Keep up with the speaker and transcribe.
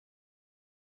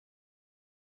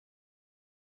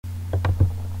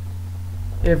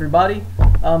Hey everybody,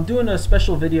 I'm doing a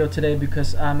special video today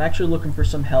because I'm actually looking for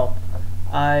some help.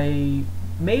 I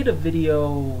made a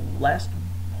video last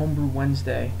Homebrew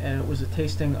Wednesday and it was a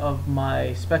tasting of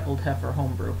my Speckled Heifer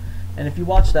Homebrew. And if you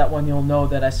watch that one you'll know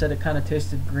that I said it kind of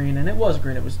tasted green, and it was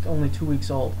green, it was only 2 weeks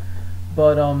old.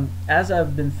 But as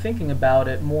I've been thinking about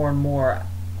it more and more,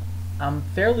 I'm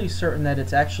fairly certain that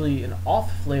it's actually an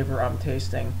off flavor I'm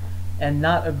tasting and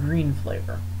not a green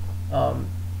flavor.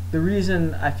 The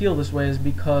reason I feel this way is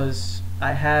because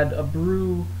I had a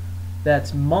brew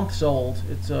that's months old.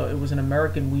 It was an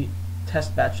American wheat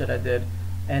test batch that I did,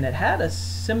 and it had a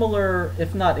similar,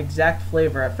 if not exact,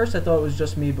 flavor. At first I thought it was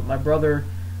just me, but my brother,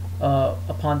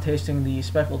 upon tasting the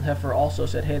Speckled Heifer, also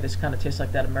said, hey, this kind of tastes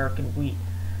like that American wheat.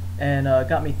 And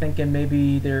got me thinking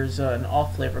maybe there's an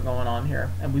off flavor going on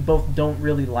here. And we both don't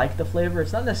really like the flavor.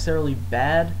 It's not necessarily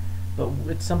bad, but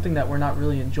it's something that we're not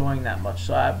really enjoying that much.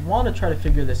 So I want to try to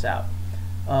figure this out.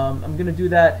 I'm going to do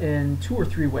that in 2 or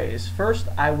 3 ways. First,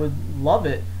 I would love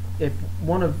it if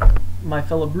one of my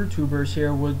fellow brew tubers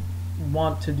here would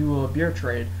want to do a beer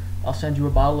trade. I'll send you a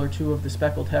bottle or 2 of the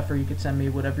Speckled Heifer. You could send me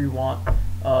whatever you want.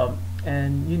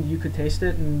 And you could taste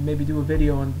it and maybe do a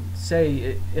video and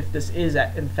say if this is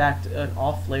in fact an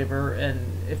off flavor,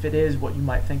 and if it is, what you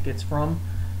might think it's from.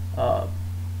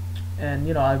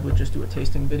 And I would just do a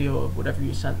tasting video of whatever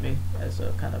you sent me as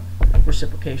a kind of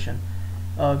reciprocation.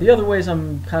 The other ways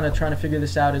I'm kind of trying to figure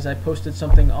this out is I posted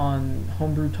something on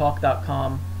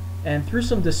homebrewtalk.com, and through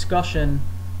some discussion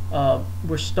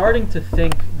we're starting to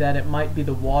think that it might be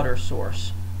the water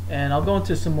source. And I'll go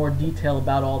into some more detail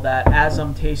about all that as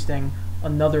I'm tasting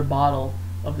another bottle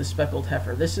of the Speckled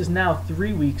Heifer. This is now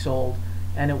 3 weeks old,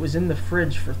 and it was in the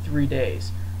fridge for 3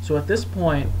 days. So at this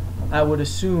point, I would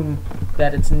assume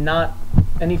that it's not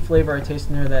any flavor I taste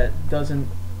in there that doesn't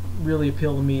really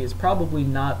appeal to me. Is probably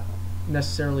not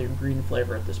necessarily a green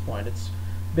flavor at this point. It's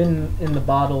been in the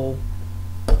bottle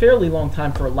a fairly long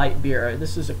time for a light beer.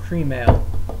 This is a cream ale,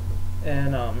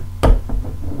 and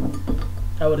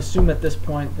I would assume at this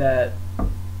point that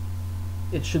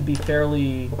it should be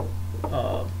fairly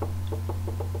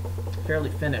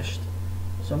finished.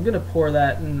 So I'm going to pour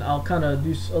that, and I'll kind of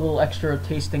do a little extra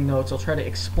tasting notes. I'll try to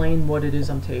explain what it is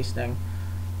I'm tasting,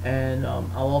 and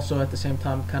I'll also at the same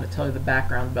time kind of tell you the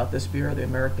background about this beer, the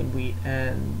American wheat,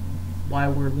 and why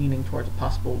we're leaning towards a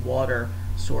possible water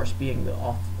source being the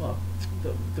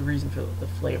reason for the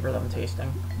flavor that I'm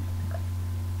tasting.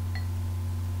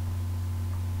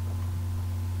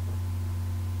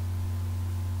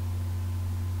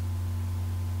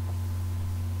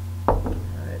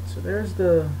 So there's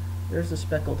the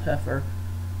Speckled Heifer.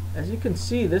 As you can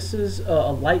see, this is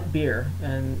a light beer,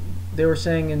 and they were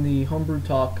saying in the Homebrew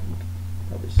Talk, you can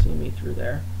probably see me through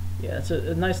there. Yeah, it's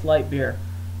a nice light beer.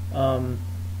 And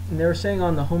they were saying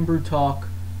on the Homebrew Talk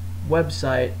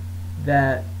website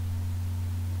that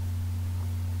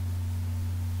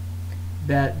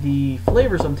the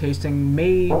flavors I'm tasting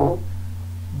may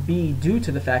be due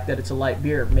to the fact that it's a light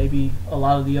beer. Maybe a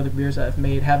lot of the other beers I've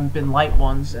made haven't been light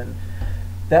ones, and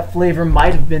that flavor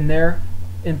might have been there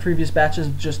in previous batches,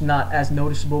 just not as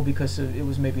noticeable because it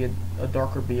was maybe a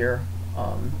darker beer.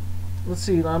 Let's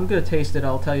see, I'm going to taste it.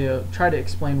 I'll try to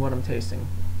explain what I'm tasting.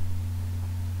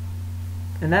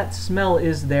 And that smell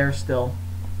is there still.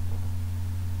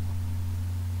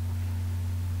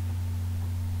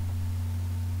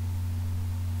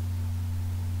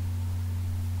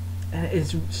 And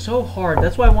it's so hard.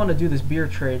 That's why I want to do this beer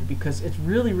trade, because it's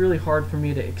really, really hard for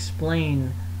me to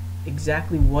explain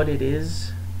exactly what it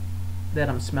is that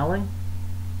I'm smelling.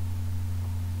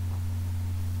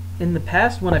 In the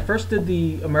past, when I first did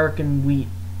the American wheat,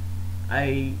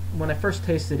 when I first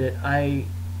tasted it, I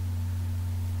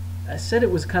said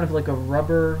it was kind of like a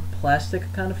rubber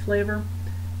plastic kind of flavor.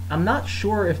 I'm not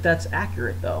sure if that's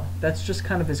accurate though. That's just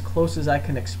kind of as close as I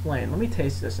can explain. Let me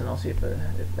taste this and I'll see if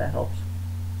that helps.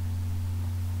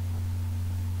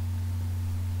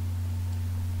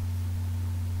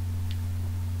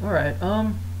 Alright,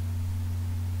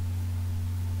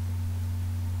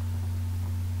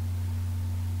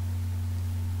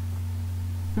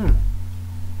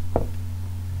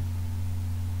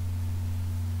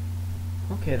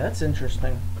 Okay, that's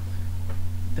interesting.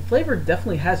 The flavor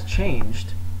definitely has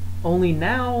changed. Only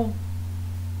now,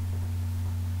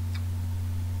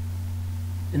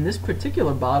 in this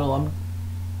particular bottle,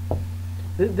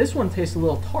 this one tastes a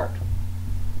little tart.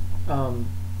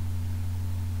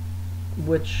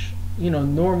 Which,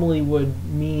 normally would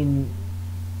mean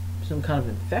some kind of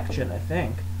infection, I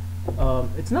think.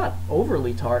 It's not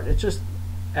overly tart. It's just,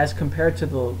 as compared to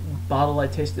the bottle I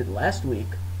tasted last week,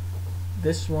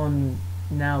 this one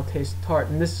now tastes tart.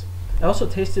 And this, I also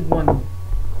tasted one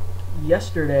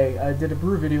yesterday. I did a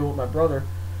brew video with my brother.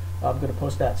 I'm going to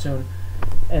post that soon.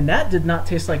 And that did not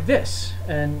taste like this.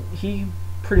 And he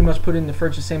pretty much put it in the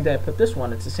fridge the same day I put this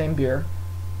one. It's the same beer.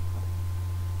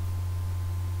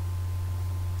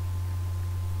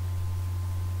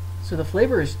 So the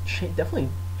flavor is definitely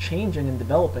changing and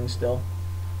developing still.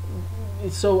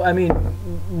 So, I mean,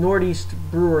 Northeast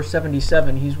Brewer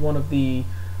 77, he's one of the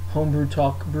Homebrew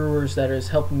Talk brewers that is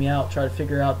helping me out, try to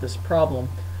figure out this problem.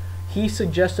 He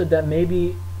suggested that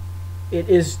maybe it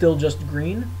is still just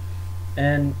green,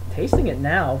 and tasting it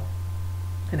now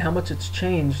and how much it's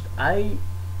changed, I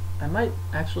might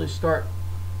actually start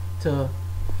to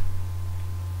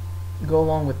go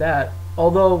along with that.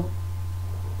 Although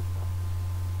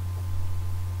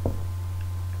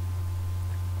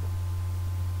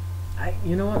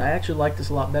you know what, I actually like this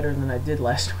a lot better than I did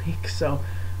last week, so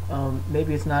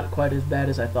maybe it's not quite as bad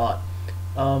as I thought.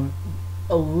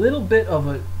 A little bit of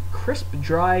a crisp,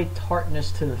 dry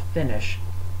tartness to the finish.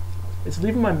 It's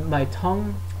leaving my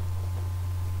tongue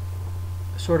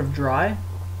sort of dry,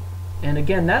 and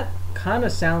again, that kind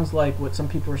of sounds like what some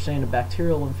people are saying a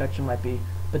bacterial infection might be,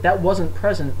 but that wasn't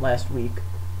present last week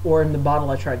or in the bottle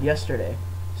I tried yesterday,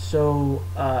 so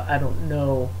I don't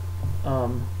know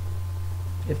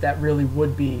if that really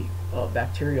would be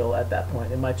bacterial at that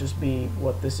point. It might just be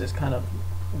what this is kind of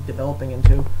developing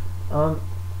into.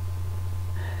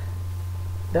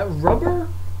 That rubber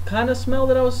kind of smell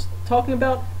that I was talking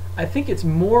about, I think it's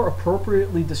more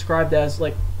appropriately described as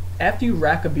like after you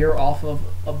rack a beer off of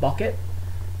a bucket,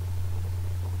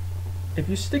 if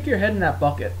you stick your head in that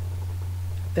bucket,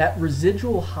 that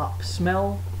residual hop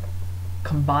smell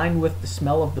combined with the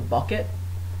smell of the bucket,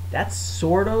 that's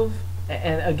sort of,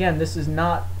 and again, this is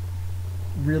not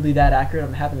really that accurate.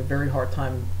 I'm having a very hard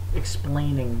time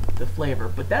explaining the flavor,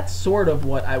 but that's sort of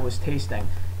what I was tasting,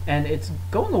 and it's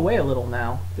going away a little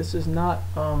now. This is not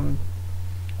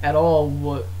at all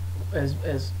what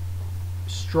as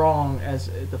strong as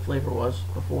the flavor was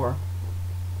before.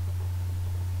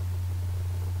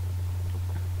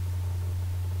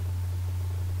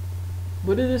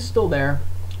 But it is still there.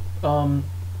 A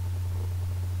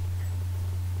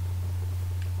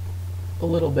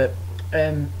little bit.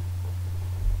 And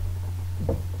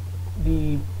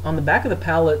on the back of the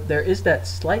palate there is that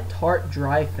slight tart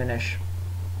dry finish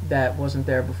that wasn't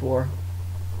there before.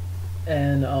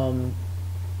 And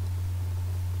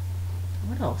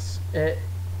what else? It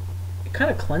kind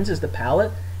of cleanses the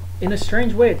palate. In a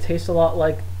strange way, it tastes a lot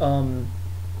like the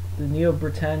Neo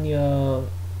Britannia.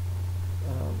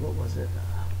 What was it?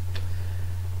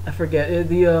 I forget.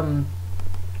 The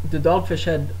Dogfish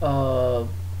Head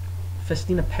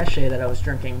Festina Pesce that I was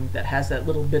drinking that has that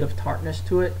little bit of tartness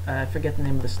to it. I forget the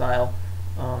name of the style,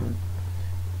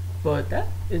 but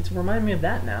it's reminding me of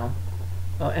that now.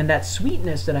 And that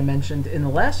sweetness that I mentioned in the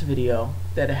last video,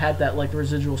 that it had that like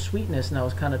residual sweetness, and I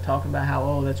was kind of talking about how,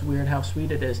 oh, that's weird how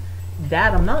sweet it is.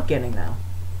 That I'm not getting now.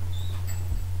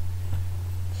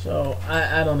 So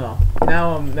I don't know.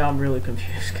 Now I'm really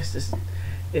confused because this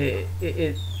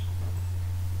it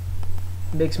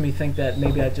makes me think that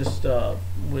maybe I just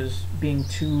was being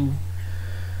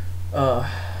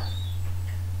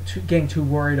getting too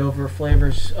worried over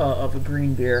flavors of a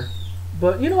green beer.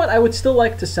 But you know what? I would still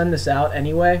like to send this out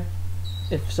anyway.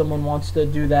 If someone wants to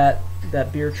do that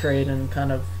beer trade and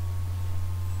kind of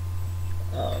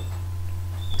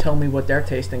tell me what they're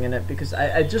tasting in it, because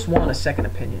I just want a second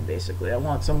opinion, basically. I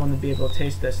want someone to be able to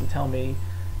taste this and tell me,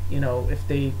 you know, if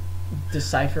they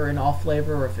decipher an off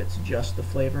flavor or if it's just the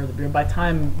flavor of the beer. By the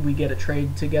time we get a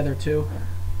trade together too,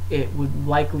 it would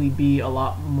likely be a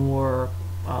lot more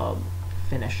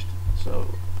finished. So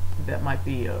that might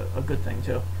be a good thing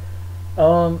too.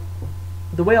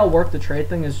 The way I'll work the trade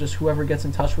thing is just whoever gets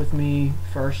in touch with me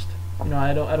first. You know,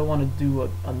 I don't want to do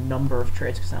a number of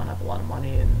trades because I don't have a lot of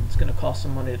money and it's going to cost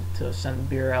some money to send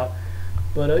beer out.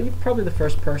 But you're probably the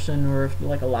first person, or if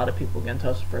like a lot of people get in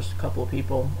touch, the first couple of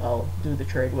people I'll do the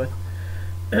trade with.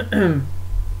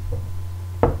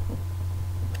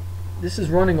 This is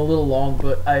running a little long,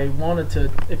 but I wanted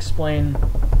to explain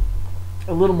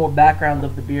a little more background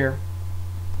of the beer.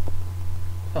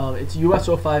 It's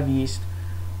US-05 yeast.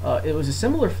 It was a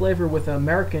similar flavor with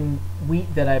American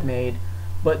wheat that I made,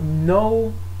 but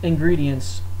no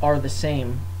ingredients are the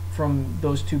same from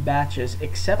those two batches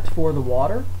except for the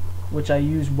water, which I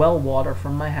use well water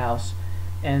from my house,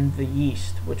 and the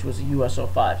yeast, which was a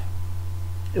US-05.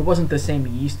 It wasn't the same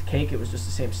yeast cake, it was just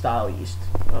the same style yeast,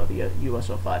 the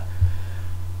US-05.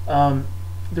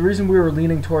 The reason we were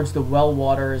leaning towards the well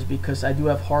water is because I do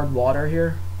have hard water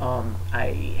here.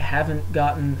 I haven't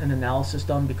gotten an analysis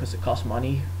done because it costs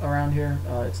money around here.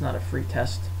 It's not a free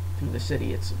test through the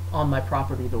city. It's on my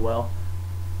property, the well,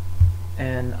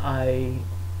 and I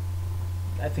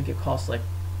think it costs like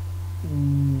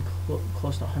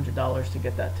close to $100 to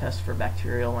get that test for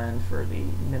bacterial and for the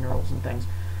minerals and things.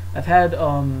 I've had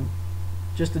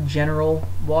just a general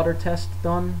water test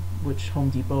done, which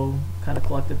Home Depot kind of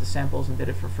collected the samples and did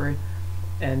it for free,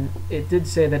 and it did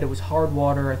say that it was hard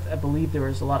water. I believe there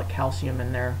was a lot of calcium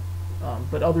in there,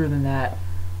 but other than that,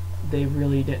 they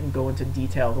really didn't go into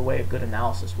detail the way a good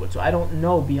analysis would. So I don't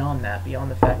know beyond that, beyond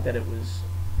the fact that it was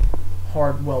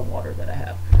hard well water that I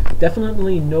have.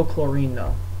 Definitely no chlorine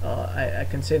though. I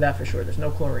can say that for sure. There's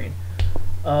no chlorine.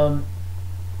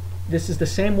 This is the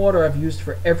same water I've used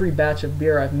for every batch of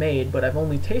beer I've made, but I've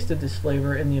only tasted this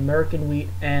flavor in the American wheat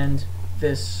and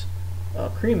this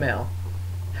cream ale.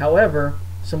 However,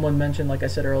 someone mentioned, like I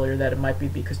said earlier, that it might be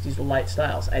because these are light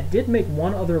styles. I did make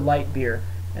one other light beer,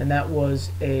 and that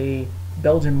was a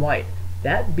Belgian white.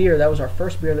 That beer, that was our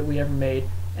first beer that we ever made,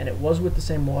 and it was with the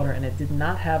same water, and it did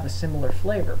not have a similar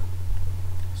flavor.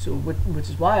 So, which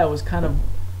is why I was kind of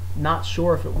not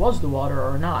sure if it was the water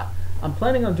or not. I'm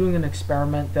planning on doing an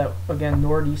experiment that, again,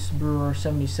 Northeast Brewer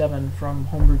 77 from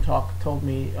Homebrew Talk told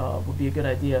me would be a good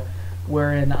idea,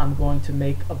 wherein I'm going to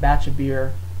make a batch of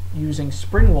beer using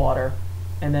spring water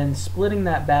and then splitting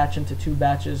that batch into two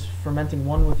batches, fermenting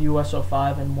one with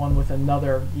USO5 and one with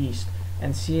another yeast,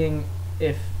 and seeing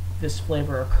if this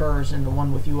flavor occurs in the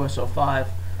one with USO5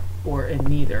 or in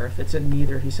neither. If it's in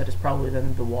neither, he said it's probably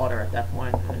then the water at that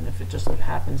point, and if it just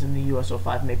happens in the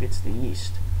USO5, maybe it's the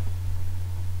yeast.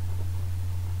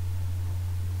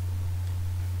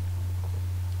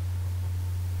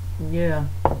 Yeah,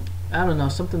 I don't know,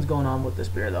 something's going on with this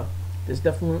beer though. There's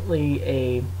definitely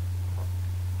a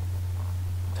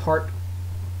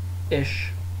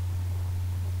tart-ish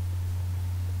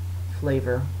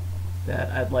flavor that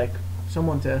I'd like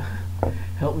someone to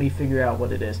help me figure out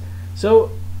what it is. So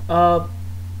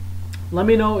let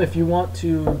me know if you want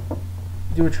to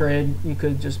do a trade. You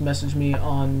could just message me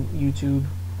on YouTube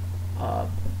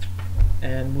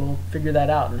and we'll figure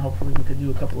that out, and hopefully we could do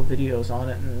a couple of videos on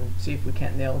it and see if we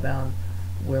can't nail down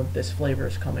where this flavor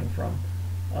is coming from.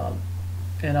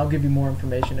 And I'll give you more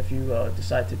information if you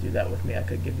decide to do that with me. I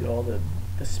could give you all the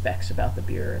specs about the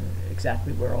beer and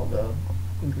exactly where all the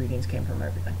ingredients came from and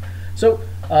everything. So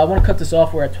I want to cut this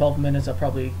off. We're at 12 minutes. I'll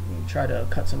probably try to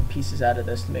cut some pieces out of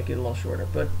this to make it a little shorter.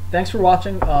 But thanks for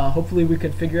watching. Hopefully we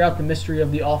could figure out the mystery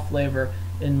of the off flavor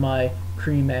in my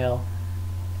cream ale.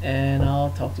 And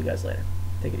I'll talk to you guys later.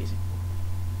 Take it easy.